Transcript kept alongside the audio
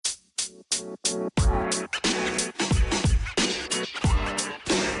Hey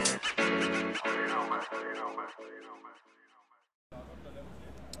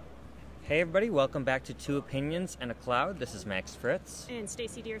everybody, welcome back to Two Opinions and a Cloud. This is Max Fritz. And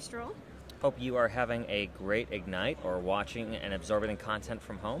Stacy Deerstroll. Hope you are having a great Ignite or watching and absorbing content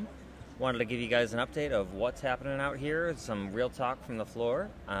from home. Wanted to give you guys an update of what's happening out here, some real talk from the floor.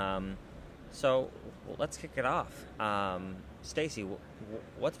 So let's kick it off. Stacy,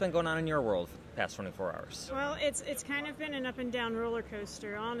 what's been going on in your world for the past 24 hours? Well, it's kind of been an up and down roller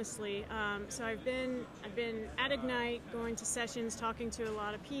coaster, honestly. So I've been at Ignite, going to sessions, talking to a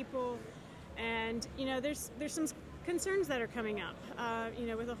lot of people, and there's some concerns that are coming up.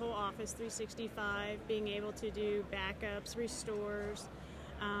 With the whole Office 365, being able to do backups, restores,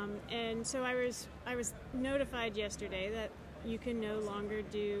 and so I was notified yesterday that you can no longer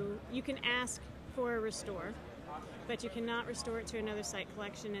you can ask for a restore, but you cannot restore it to another site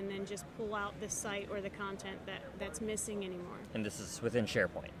collection and then just pull out the site or the content that's missing anymore. And this is within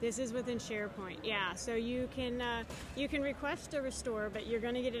SharePoint? This is within SharePoint, yeah. So you can request a restore, but you're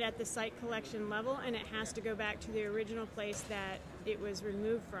going to get it at the site collection level, and it has to go back to the original place that it was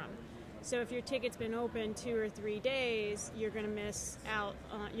removed from. So if your ticket's been open 2 or 3 days, you're going to miss out.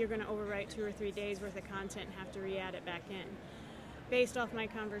 You're going to overwrite 2 or 3 days worth of content and have to re-add it back in. Based off my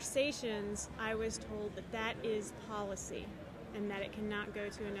conversations, I was told that that is policy and that it cannot go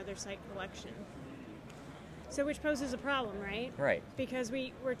to another site collection. So which poses a problem, right? Right. Because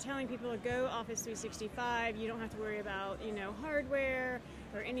we're telling people to go Office 365, you don't have to worry about, hardware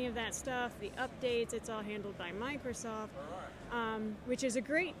or any of that stuff, the updates, it's all handled by Microsoft, which is a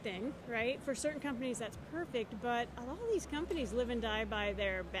great thing, right? For certain companies that's perfect, but a lot of these companies live and die by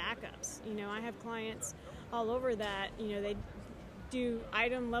their backups. I have clients all over that, they do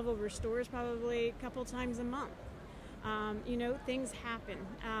item level restores probably a couple times a month. Things happen,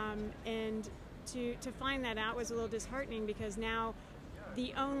 and to find that out was a little disheartening, because now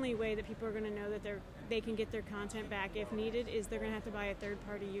the only way that people are going to know that they can get their content back if needed is they're going to have to buy a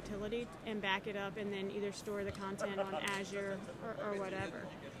third-party utility and back it up and then either store the content on Azure or whatever.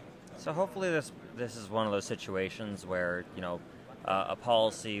 So hopefully this is one of those situations where a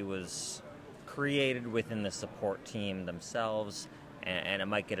policy was created within the support team themselves, and it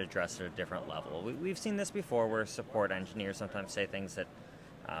might get addressed at a different level. We've seen this before, where support engineers sometimes say things that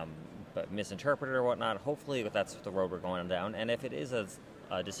but misinterpreted or whatnot. Hopefully that's the road we're going down, and if it is a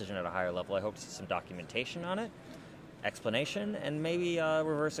decision at a higher level, I hope to see some documentation on it, explanation, and maybe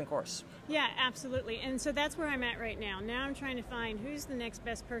reversing course. Yeah, absolutely. And so that's where I'm at right now. Now I'm trying to find who's the next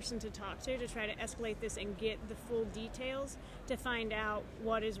best person to talk to try to escalate this and get the full details to find out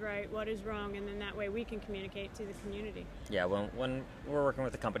what is right, what is wrong, and then that way we can communicate to the community. Yeah, when we're working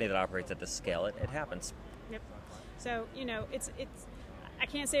with a company that operates at this scale, it happens. Yep. So, it's I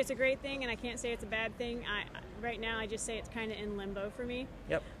can't say it's a great thing, and I can't say it's a bad thing. Right now, I just say it's kind of in limbo for me.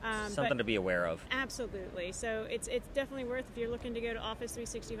 Yep, something to be aware of. Absolutely. So it's definitely worth, if you're looking to go to Office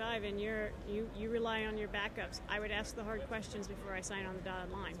 365 and you rely on your backups, I would ask the hard questions before I sign on the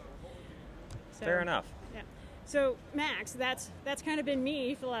dotted line. So, fair enough. Yeah. So Max, that's kind of been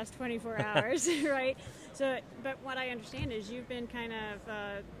me for the last 24 hours, right? So, but what I understand is you've been kind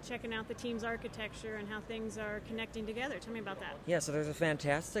of checking out the team's architecture and how things are connecting together. Tell me about that. Yeah, so there's a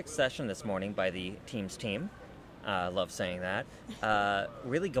fantastic session this morning by the Teams team. Love saying that.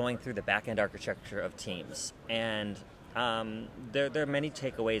 Really going through the back-end architecture of Teams. And there are many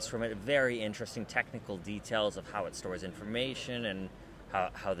takeaways from it, very interesting technical details of how it stores information and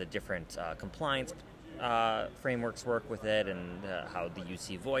how the different compliance frameworks work with it, and how the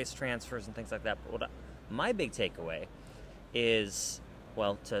UC voice transfers and things like that. But my big takeaway is,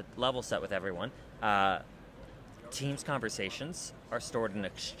 well, to level set with everyone, Teams conversations are stored in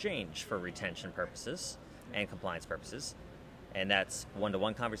Exchange for retention purposes and compliance purposes. And that's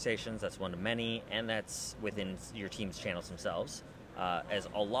one-to-one conversations, that's one-to-many, and that's within your Teams channels themselves. As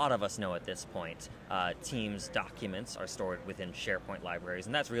a lot of us know at this point, Teams documents are stored within SharePoint libraries,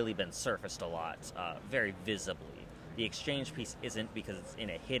 and that's really been surfaced a lot, very visibly. The Exchange piece isn't, because it's in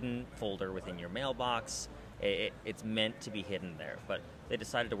a hidden folder within your mailbox. It's meant to be hidden there, but they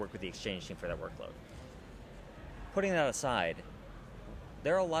decided to work with the Exchange team for that workload. Putting that aside,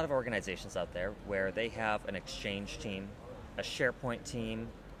 there are a lot of organizations out there where they have an Exchange team, a SharePoint team,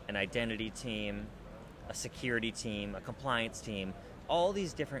 an identity team, a security team, a compliance team, all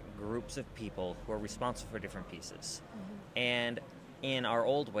these different groups of people who are responsible for different pieces. Mm-hmm. And in our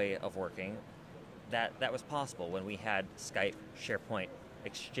old way of working, that was possible when we had Skype, SharePoint,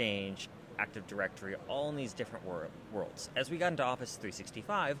 Exchange, Active Directory, all in these different worlds. As we got into Office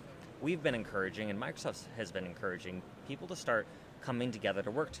 365, we've been encouraging, and Microsoft has been encouraging people to start coming together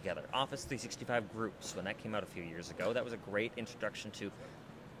to work together. Office 365 Groups, when that came out a few years ago, that was a great introduction to,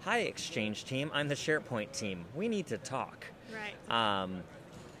 hi, Exchange team, I'm the SharePoint team. We need to talk. Right.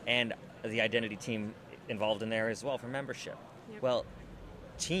 And the identity team involved in there as well for membership. Yep. Well,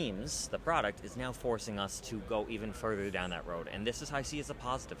 Teams, the product, is now forcing us to go even further down that road. And this is how I see as a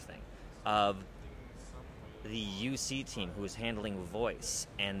positive thing of the UC team who is handling voice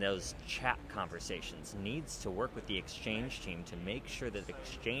and those chat conversations needs to work with the Exchange team to make sure that the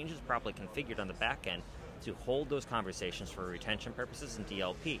Exchange is properly configured on the back end to hold those conversations for retention purposes and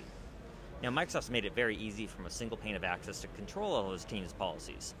DLP. Now, Microsoft's made it very easy from a single pane of access to control all those Teams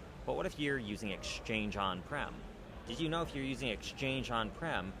policies. But what if you're using Exchange on-prem? Did you know if you're using Exchange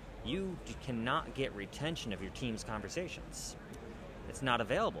on-prem, you cannot get retention of your Teams conversations? It's not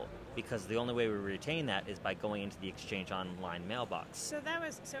available because the only way we retain that is by going into the Exchange Online mailbox. So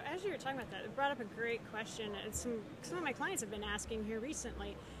as you were talking about that, it brought up a great question, and some of my clients have been asking here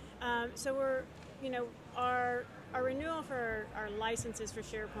recently. So we're, our renewal for our licenses for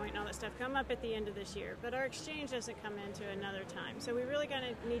SharePoint and all that stuff come up at the end of this year, but our Exchange doesn't come into another time. So we really going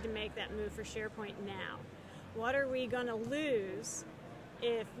to need to make that move for SharePoint now. What are we going to lose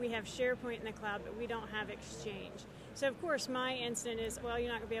if we have SharePoint in the cloud but we don't have Exchange? So of course my instant is, well, you're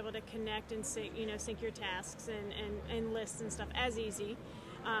not going to be able to connect and sync your tasks and lists and stuff as easy,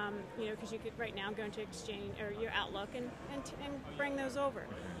 because you could right now go into Exchange or your Outlook and bring those over.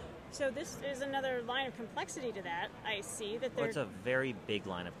 So this is another line of complexity to that. I see that it's a very big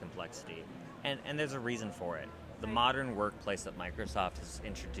line of complexity, and there's a reason for it. The modern workplace that Microsoft has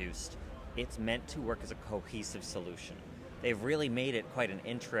introduced, it's meant to work as a cohesive solution. They've really made it quite an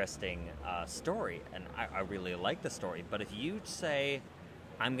interesting story, and I really like the story. But if you say,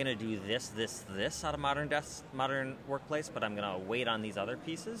 I'm going to do this out of modern workplace, but I'm going to wait on these other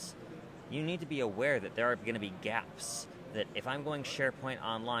pieces, you need to be aware that there are going to be gaps. That if I'm going SharePoint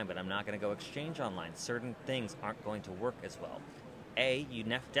online, but I'm not going to go Exchange online, certain things aren't going to work as well. You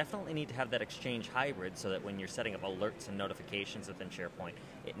definitely need to have that Exchange hybrid so that when you're setting up alerts and notifications within SharePoint,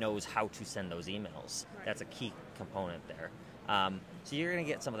 it knows how to send those emails. Right. That's a key component there. So you're going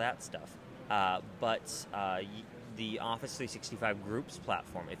to get some of that stuff. But the Office 365 Groups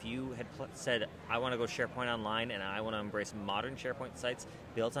platform, if you had said, I want to go SharePoint online and I want to embrace modern SharePoint sites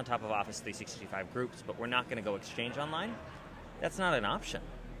built on top of Office 365 Groups, but we're not going to go Exchange online, that's not an option.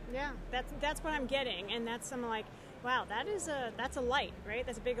 Yeah, that's what I'm getting, and that's some like, wow, that's a light, right?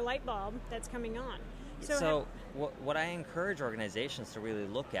 That's a big light bulb that's coming on. So what I encourage organizations to really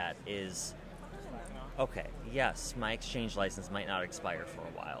look at is, okay, yes, my Exchange license might not expire for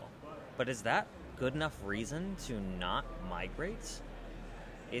a while, but is that good enough reason to not migrate?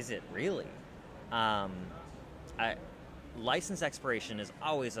 Is it really? License expiration is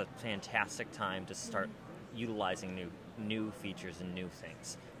always a fantastic time to start utilizing new features and new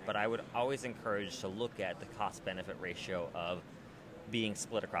things. But I would always encourage to look at the cost-benefit ratio of being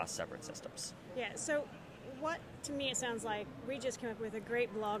split across separate systems. Yeah, so what, to me, it sounds like we just came up with a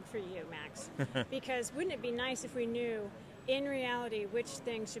great blog for you, Max. Because wouldn't it be nice if we knew, in reality, which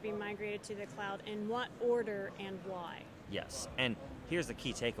things should be migrated to the cloud, in what order and why? Yes, and here's the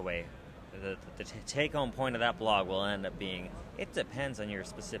key takeaway. The take-home point of that blog will end up being, it depends on your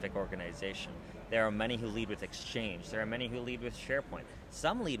specific organization. There are many who lead with Exchange. There are many who lead with SharePoint.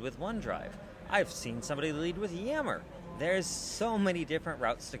 Some lead with OneDrive. I've seen somebody lead with Yammer. There's so many different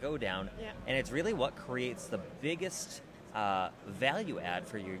routes to go down, and it's really what creates the biggest value add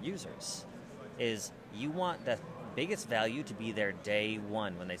for your users. Is you want the biggest value to be there day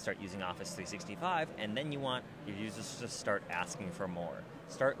one when they start using Office 365, and then you want your users to start asking for more,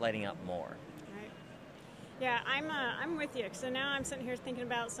 start lighting up more. Yeah, I'm with you. So now I'm sitting here thinking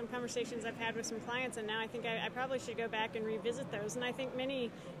about some conversations I've had with some clients, and now I think I probably should go back and revisit those. And I think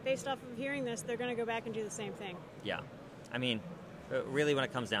many, based off of hearing this, they're going to go back and do the same thing. Yeah. I mean, really when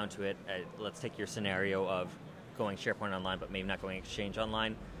it comes down to it, let's take your scenario of going SharePoint online but maybe not going Exchange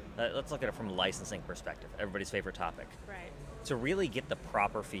online. Let's look at it from a licensing perspective, everybody's favorite topic. Right. To really get the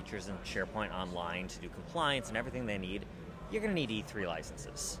proper features in SharePoint online to do compliance and everything they need, you're going to need E3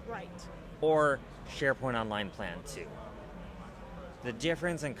 licenses. Right. Or SharePoint Online Plan 2. The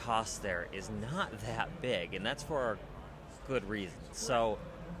difference in cost there is not that big, and that's for good reasons. So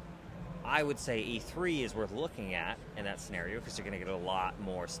I would say E3 is worth looking at in that scenario because you're going to get a lot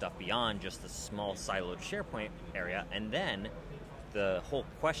more stuff beyond just the small siloed SharePoint area. And then the whole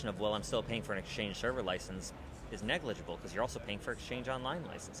question of, well, I'm still paying for an Exchange server license is negligible because you're also paying for Exchange Online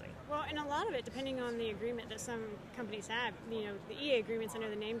licensing. Well, and a lot of it, depending on the agreement that some companies have, the EA agreements, I know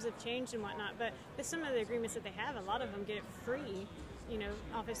the names have changed and whatnot, but with some of the agreements that they have, a lot of them get it free,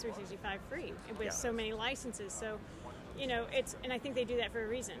 Office 365 free with so many licenses. So and I think they do that for a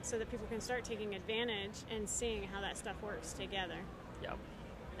reason, so that people can start taking advantage and seeing how that stuff works together. Yep.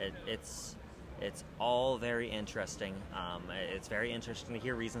 It's all very interesting. It's very interesting to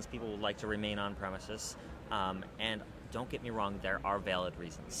hear reasons people would like to remain on premises. And don't get me wrong, there are valid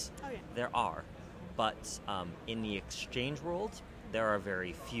reasons. Oh, yeah. There are. But in the Exchange world, there are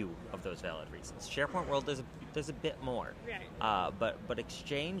very few of those valid reasons. SharePoint world, there's a bit more. Right. But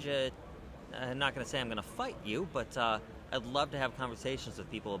Exchange, I'm not going to say I'm going to fight you, but I'd love to have conversations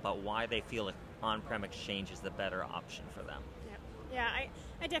with people about why they feel like on-prem Exchange is the better option for them. Yeah,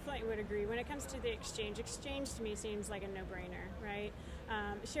 I definitely would agree. When it comes to the Exchange to me seems like a no-brainer, right?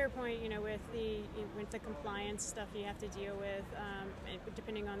 SharePoint, with the compliance stuff you have to deal with,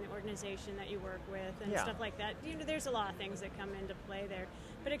 depending on the organization that you work with and stuff like that. There's a lot of things that come into play there.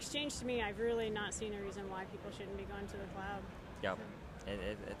 But Exchange to me, I've really not seen a reason why people shouldn't be going to the cloud. Yep,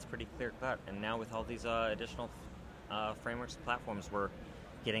 it's pretty clear cut. And now with all these additional frameworks and platforms, we're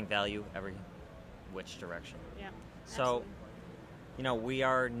getting value every which direction. Yeah. So. Absolutely. We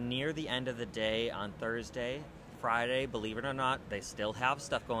are near the end of the day on Thursday. Friday, believe it or not, they still have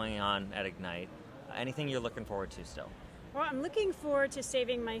stuff going on at Ignite. Anything you're looking forward to still? Well, I'm looking forward to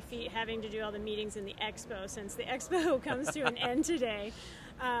saving my feet having to do all the meetings in the expo, since the expo comes to an end today.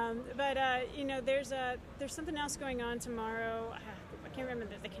 There's something else going on tomorrow. I can't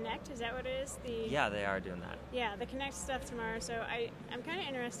remember, the Connect, is that what it is? Yeah, they are doing that. Yeah, the Connect stuff tomorrow, so I'm kind of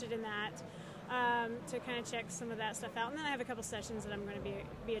interested in that. To kind of check some of that stuff out. And then I have a couple sessions that I'm going to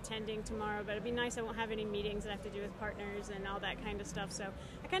be attending tomorrow, but it'd be nice. I won't have any meetings that have to do with partners and all that kind of stuff, so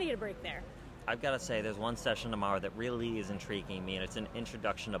I kind of get a break there. I've got to say, there's one session tomorrow that really is intriguing me, and it's an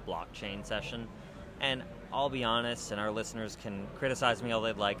introduction to blockchain session. And I'll be honest, and our listeners can criticize me all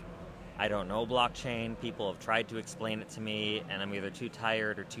they'd like, I don't know blockchain. People have tried to explain it to me, and I'm either too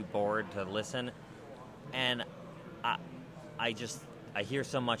tired or too bored to listen. And I hear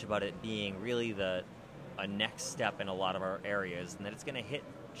so much about it being really a next step in a lot of our areas, and that it's going to hit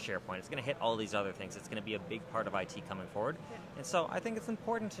SharePoint, it's going to hit all these other things. It's going to be a big part of IT coming forward. Yeah. And so I think it's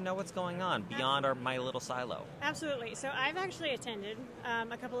important to know what's going on beyond my little silo. Absolutely. So I've actually attended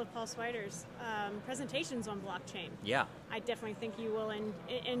a couple of Paul Swider's presentations on blockchain. Yeah. I definitely think you will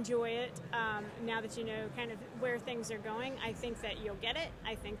enjoy it. Now that you know kind of where things are going, I think that you'll get it.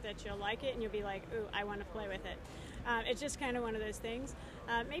 I think that you'll like it, and you'll be like, ooh, I want to play with it. It's just kind of one of those things.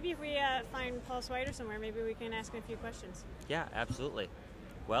 Maybe if we find Paul Swider somewhere, maybe we can ask him a few questions. Yeah, absolutely.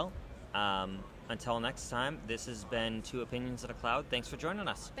 Well, until next time, this has been Two Opinions in a Cloud. Thanks for joining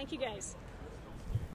us. Thank you, guys.